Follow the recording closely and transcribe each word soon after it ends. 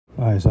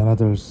Alright, so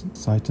another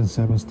Syton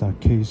 7-star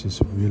case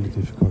is really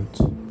difficult.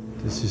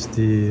 This is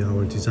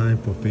our design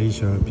for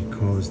facial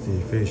because the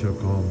facial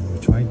gum,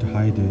 we're trying to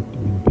hide it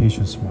when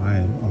patients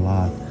smile a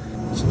lot.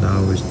 So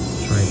now we're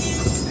trying to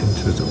put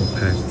into the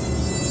opaque.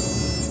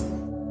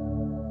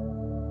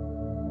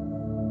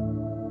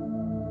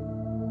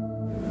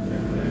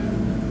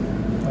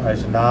 Alright,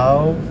 so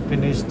now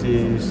finish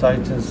the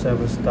Syton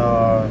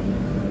 7-star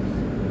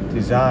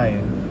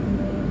design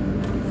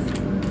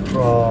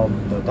from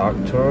the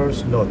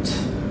doctor's note.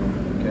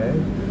 Okay,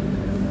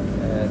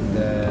 and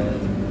then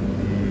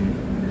we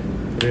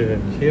put it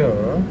in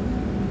here.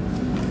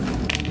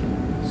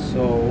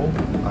 So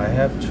I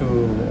have to,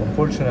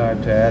 unfortunately, I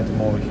have to add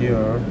more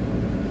here.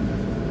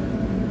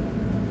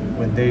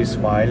 When they're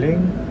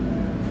smiling,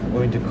 I'm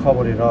going to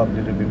cover it up a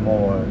little bit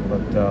more.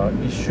 But the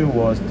issue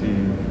was the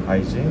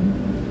hygiene,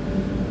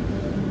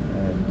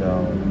 and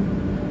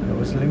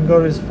the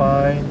linger is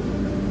fine.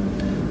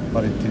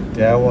 But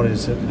that one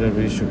is a little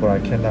issue, but I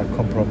cannot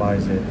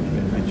compromise it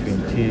in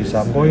between teeth. So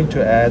I'm going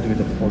to add with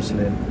the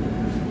porcelain.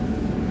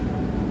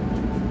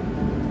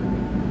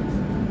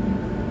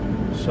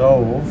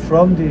 So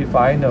from the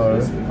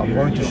final, I'm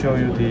going to show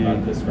you the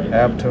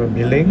after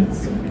milling,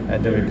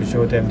 and then we can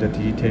show them the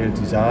detailed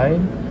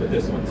design,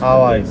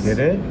 how I did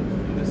it,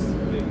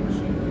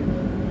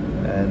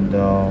 and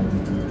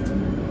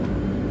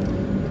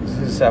this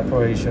is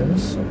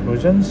separations,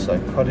 occlusions. I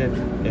cut it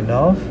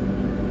enough,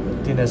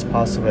 thin as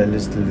possible, at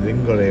least the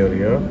linger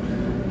area.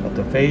 But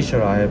the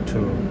facial, I have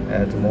to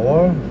add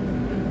more.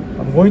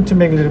 I'm going to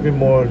make a little bit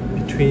more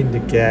between the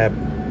gap,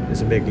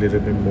 is make a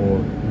little bit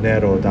more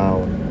narrow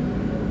down.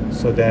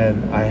 So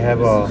then I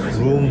have a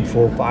room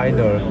for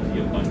final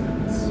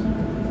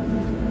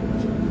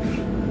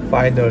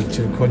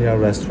zirconia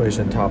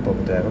restoration top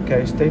of that.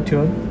 Okay, stay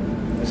tuned.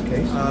 This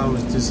case.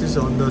 This is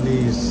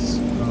underneath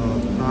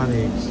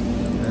chronics,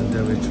 and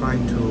we're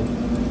trying to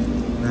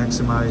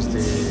maximize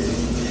the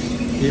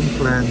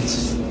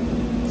implants,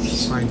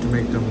 trying to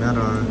make them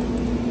better.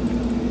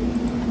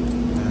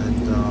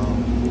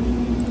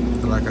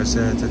 And like I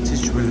said, the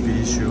tissue will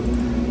be issue.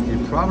 The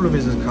problem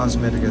is the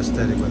cosmetic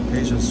aesthetic. When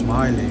patients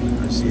smiling,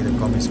 I see the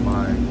gummy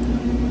smile.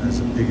 That's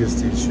the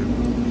biggest issue.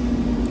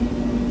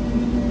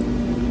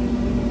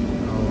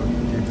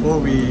 Before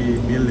we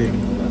milling,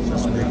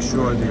 just make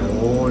sure they're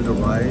all the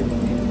right,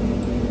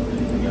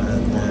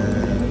 and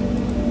then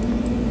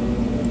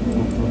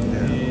go from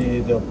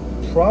there. The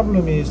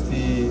problem is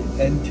the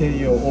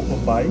anterior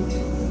open bite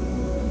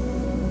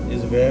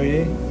is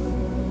very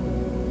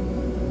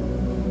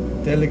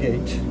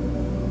delicate.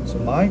 So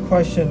my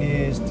question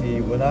is,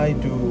 when I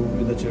do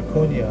with the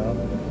zirconia,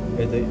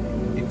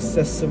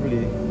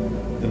 excessively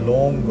the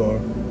longer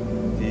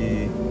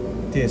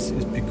this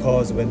is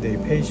because when the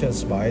patient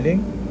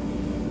smiling,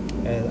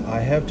 and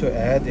I have to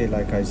add it,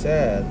 like I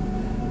said,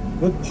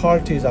 good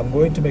part is I'm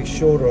going to make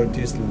shorter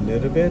this a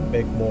little bit,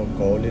 make more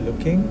goldy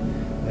looking,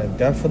 and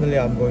definitely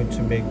I'm going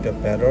to make the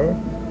better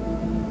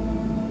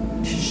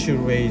tissue,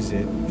 raise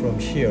it from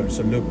here,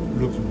 so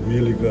looks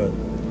really good.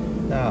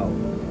 Now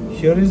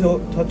here is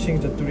touching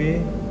the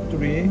three.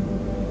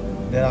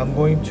 Then I'm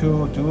going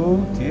to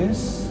do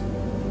this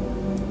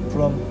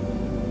from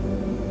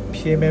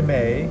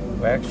PMMA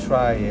wax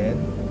try-in,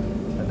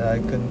 and I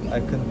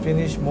can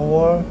finish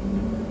more.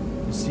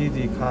 You see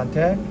the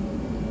contact,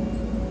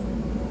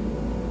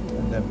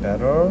 and then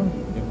better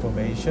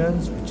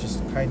informations, which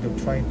is kind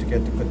of trying to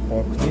get the good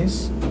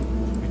bulkiness,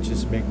 which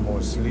is make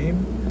more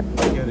slim.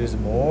 Here is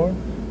more.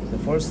 The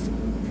first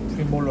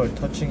premolar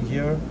touching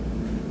here,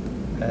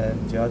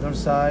 and the other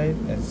side,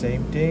 and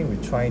same thing,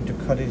 we're trying to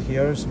cut it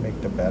here to make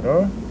the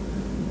better.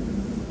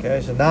 Okay,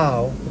 so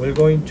now we're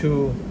going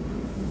to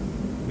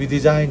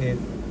redesign it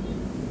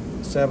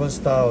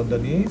 7-star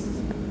underneath,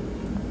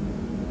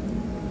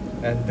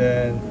 and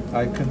then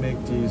I can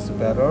make these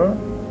better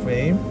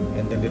frame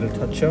and a little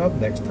touch up.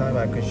 Next time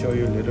I can show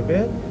you a little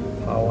bit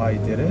how I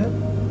did it.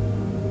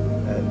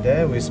 And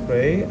then we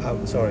spray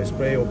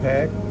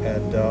opaque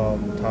and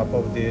top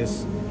of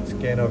this,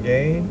 scan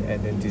again,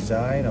 and then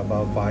design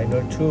about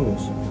final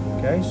tools.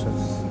 Okay, so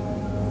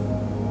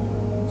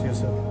see you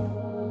soon.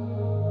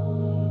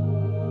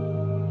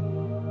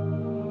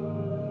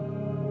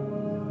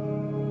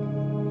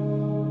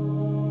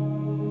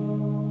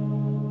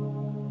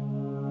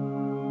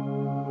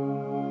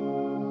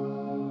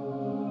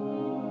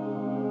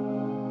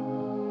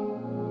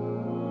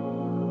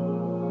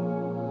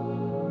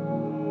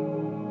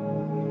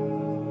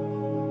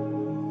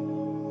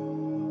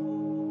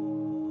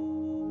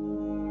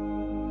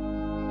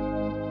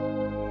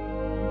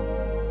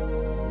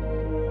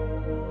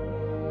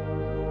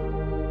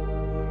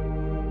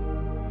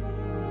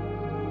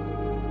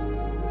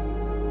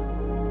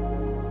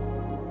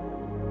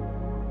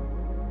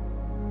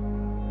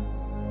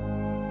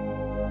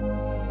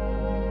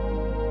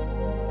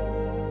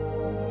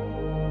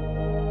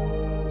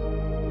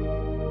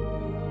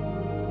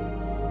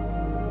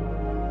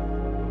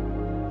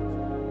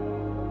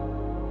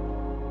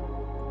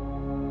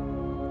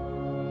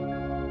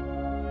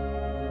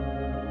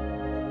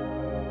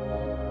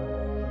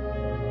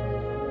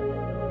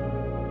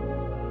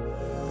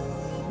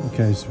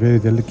 Okay, it's very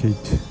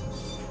delicate,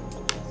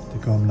 the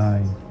gum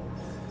line.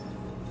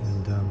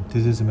 And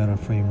this is a metal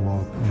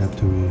framework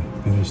after we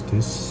finish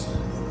this.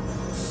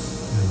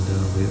 And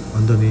we're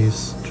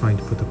underneath trying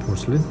to put the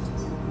porcelain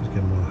to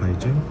get more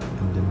hygiene.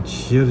 And then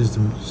here is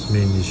the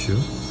main issue,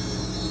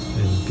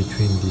 in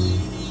between the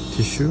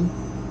tissue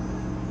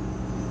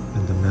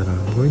and the metal.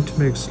 I'm going to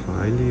make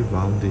slightly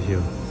rounded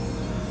here.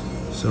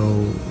 So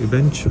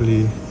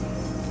eventually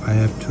I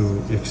have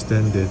to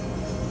extend it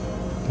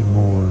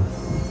more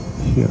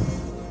here.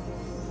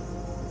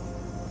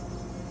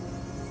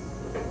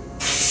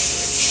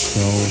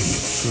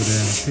 So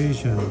then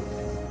patient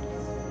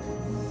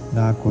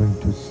not going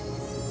to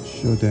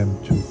show them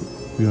to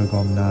real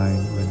gum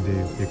line when they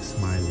big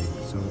smiling.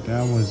 So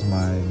that was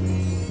my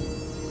main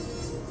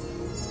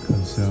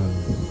concern.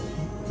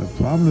 The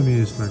problem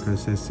is, like I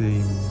said,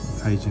 same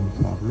hygiene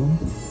problem.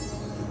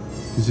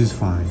 This is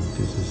fine.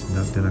 This is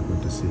not, they're not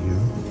going to see here.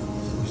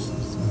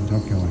 I'm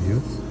talking about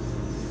here.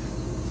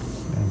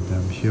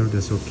 And here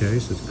that's okay,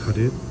 so cut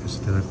it.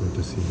 So they're not going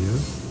to see here.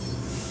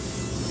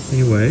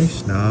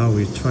 Anyways, now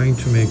we're trying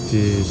to make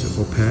this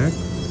opaque.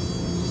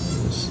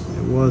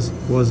 It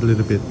was a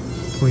little bit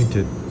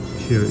pointed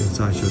here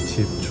inside your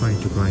tip. Trying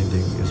to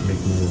grinding is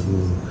make more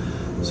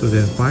room. So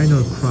then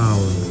final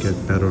crown get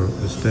better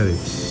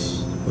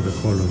aesthetics for the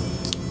color.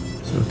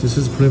 So this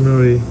is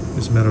preliminary,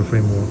 it's metal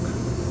framework.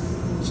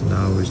 So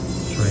now we're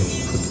trying to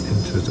put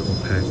into the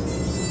opaque.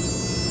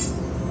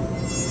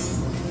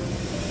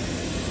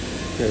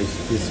 Okay, so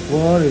this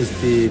one is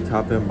the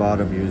top and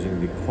bottom using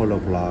the color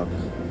block.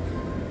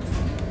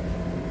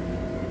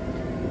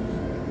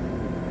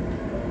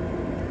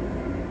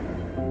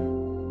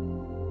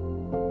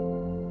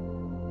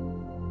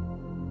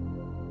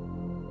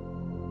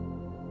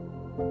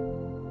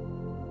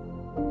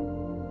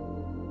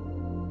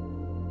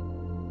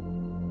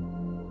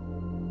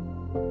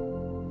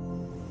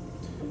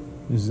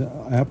 Is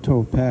after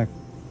opaque.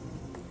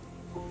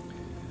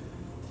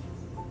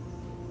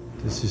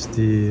 This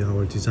is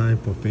our design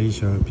for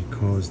facial,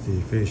 because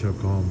the facial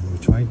gum, we're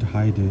trying to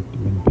hide it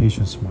when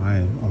patients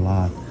smile a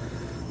lot.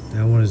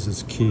 That one is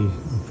just key.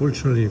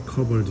 Unfortunately, it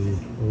covered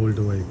all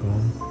the way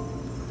gum,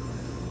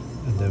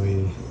 and then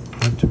we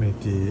have to make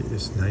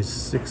this nice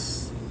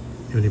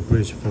 6-unit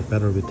bridge for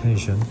better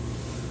retention.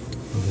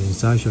 And the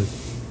incisor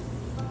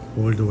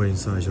all the way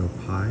inside your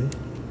pie.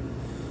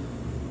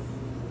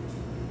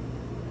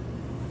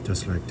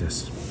 Just like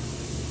this.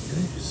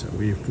 Okay, so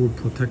we full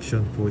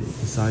protection for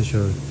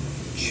incisor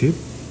chip,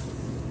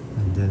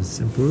 and then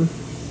simple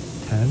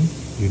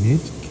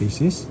 10-unit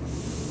cases.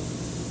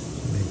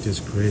 Make this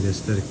great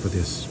aesthetic for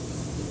this.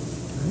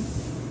 Okay.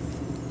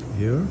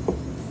 Here.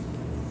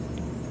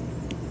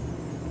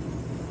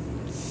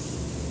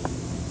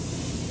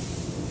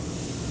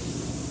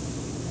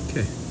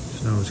 Okay,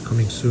 so now it's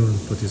coming soon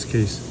for this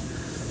case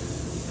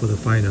for the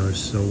finals.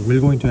 So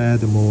we're going to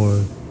add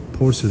more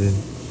porcelain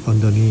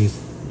underneath,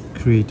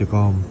 create the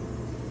gum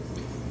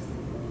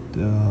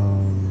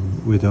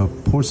with a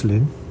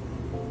porcelain,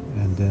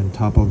 and then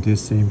top of this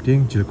same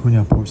thing,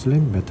 zirconia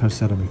porcelain, metal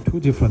ceramic, 2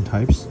 different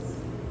types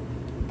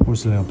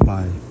porcelain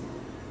apply.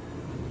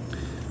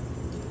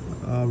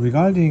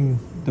 Regarding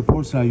the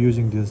porcelain,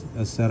 using this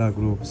Acera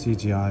Group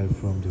CGI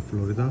from the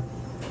Florida.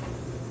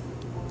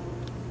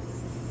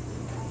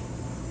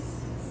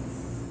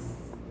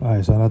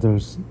 Alright, so another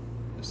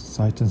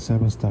Syton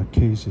 7-star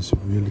case is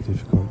really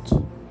difficult.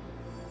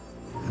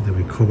 And then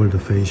we cover the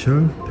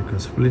facial,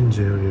 because fringe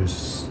area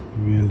is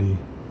really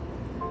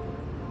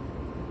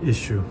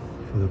issue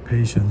for the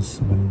patients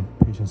when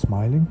patients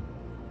smiling.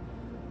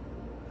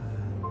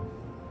 And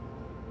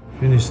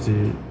finish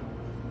the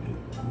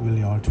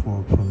really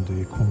artwork from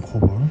the chrome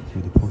cover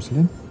with the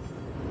porcelain.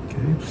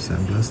 Okay,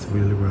 sandblast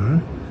really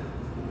well.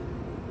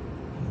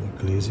 And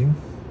the glazing,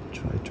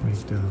 try to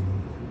make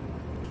them.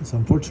 This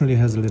unfortunately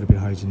has a little bit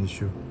hygiene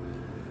issue,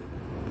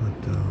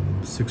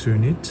 but 6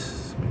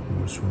 units make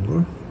more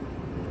stronger.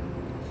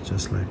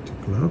 Just like the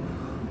glove.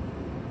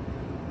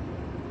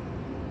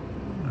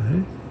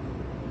 Right.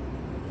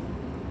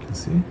 You can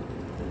see.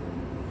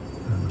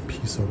 And a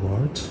piece of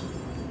art.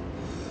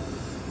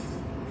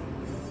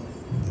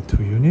 And the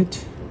 2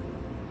 unit.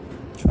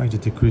 Trying to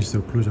decrease the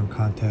occlusion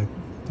contact.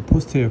 The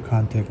posterior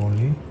contact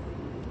only.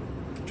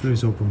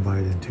 Trace open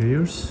by the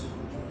interiors.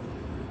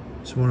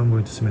 This one I'm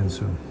going to cement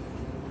soon.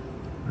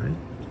 Right.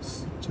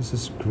 This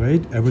is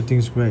great.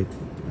 Everything's great.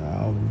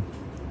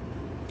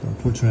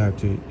 Unfortunately, I have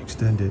to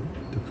extend it,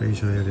 the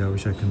facial area. I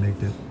wish I could make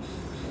that.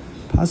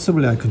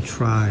 Possibly I could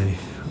try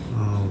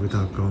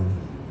without gum.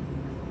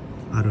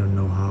 I don't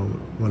know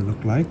what it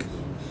look like.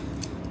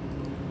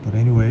 But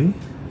anyway,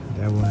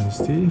 that one is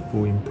the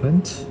full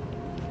implant.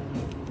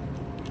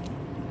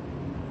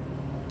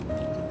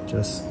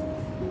 Just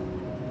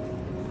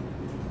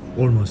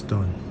almost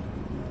done.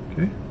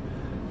 Okay.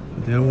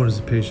 The other one is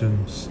the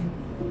patient's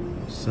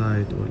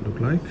side, what it look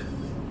like.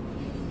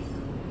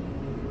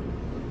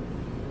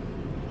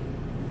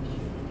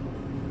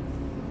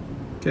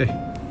 Okay,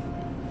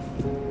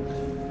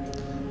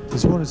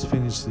 this one is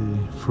finished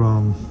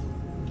from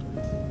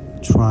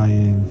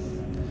trying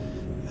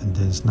and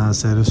then it's not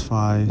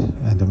satisfied,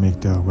 and to make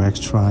the wax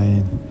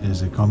trying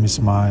is a gummy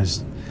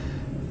smiles,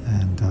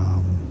 and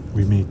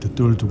we made the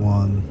third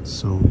one.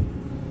 So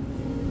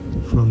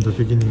from the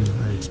beginning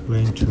I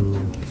explained to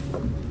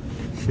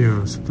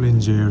here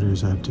fringe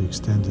areas I have to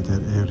extend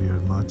that area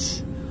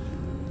much,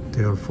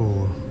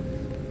 therefore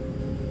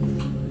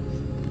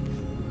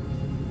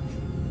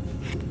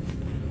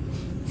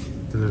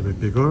a little bit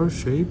bigger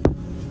shape.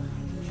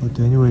 But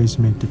anyways,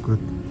 make the good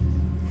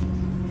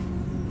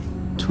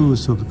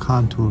tools of the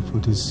contour for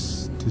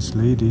this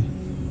lady.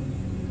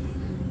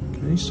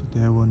 Okay, so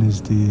that one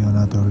is the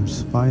another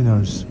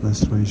spinal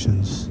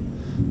restorations,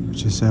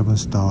 which is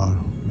 7-star,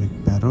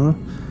 make better.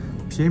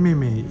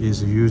 PMMA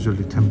is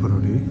usually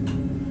temporary,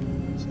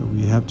 so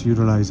we have to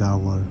utilize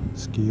our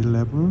skill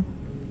level.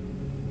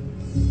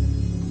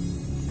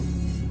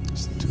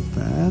 It's too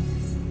bad.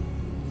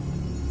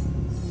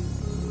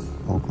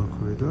 Vocal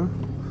corridor.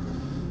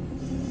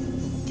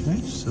 Okay,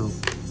 so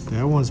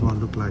that one's one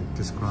look like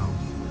this crown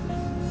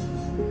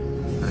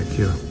back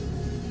here.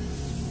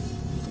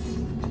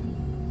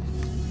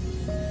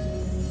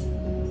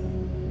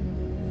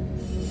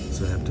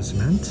 So I have the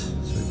cement,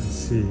 so you can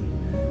see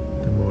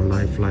the more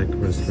lifelike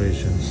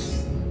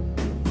restorations.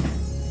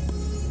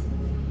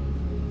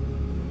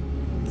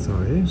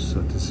 Sorry,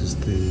 so this is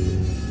the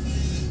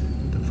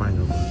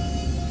final one.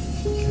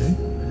 Okay,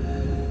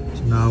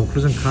 so now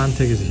present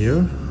contact is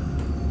here.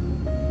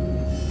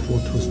 4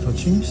 tooth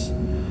touchings.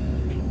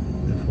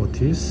 The 4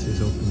 teeth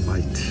is open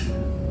white.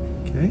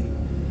 Okay.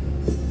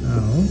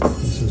 Now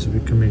this is, we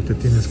can make the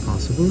thinnest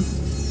possible.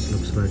 This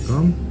looks like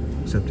gum,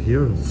 except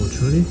here,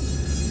 unfortunately.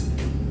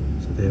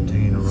 So they have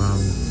hanging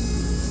around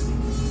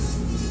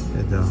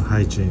at the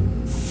hygiene.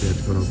 They have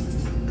to go to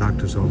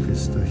doctor's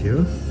office to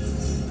here.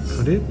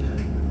 Cut it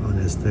on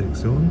the aesthetic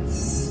zone,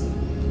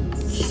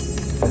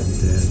 and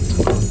then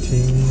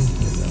counting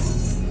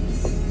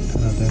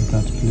and then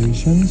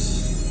calculations.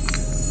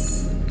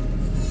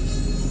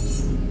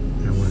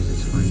 That was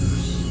his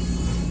finals.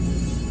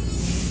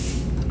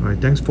 Alright,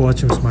 thanks for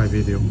watching my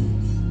video.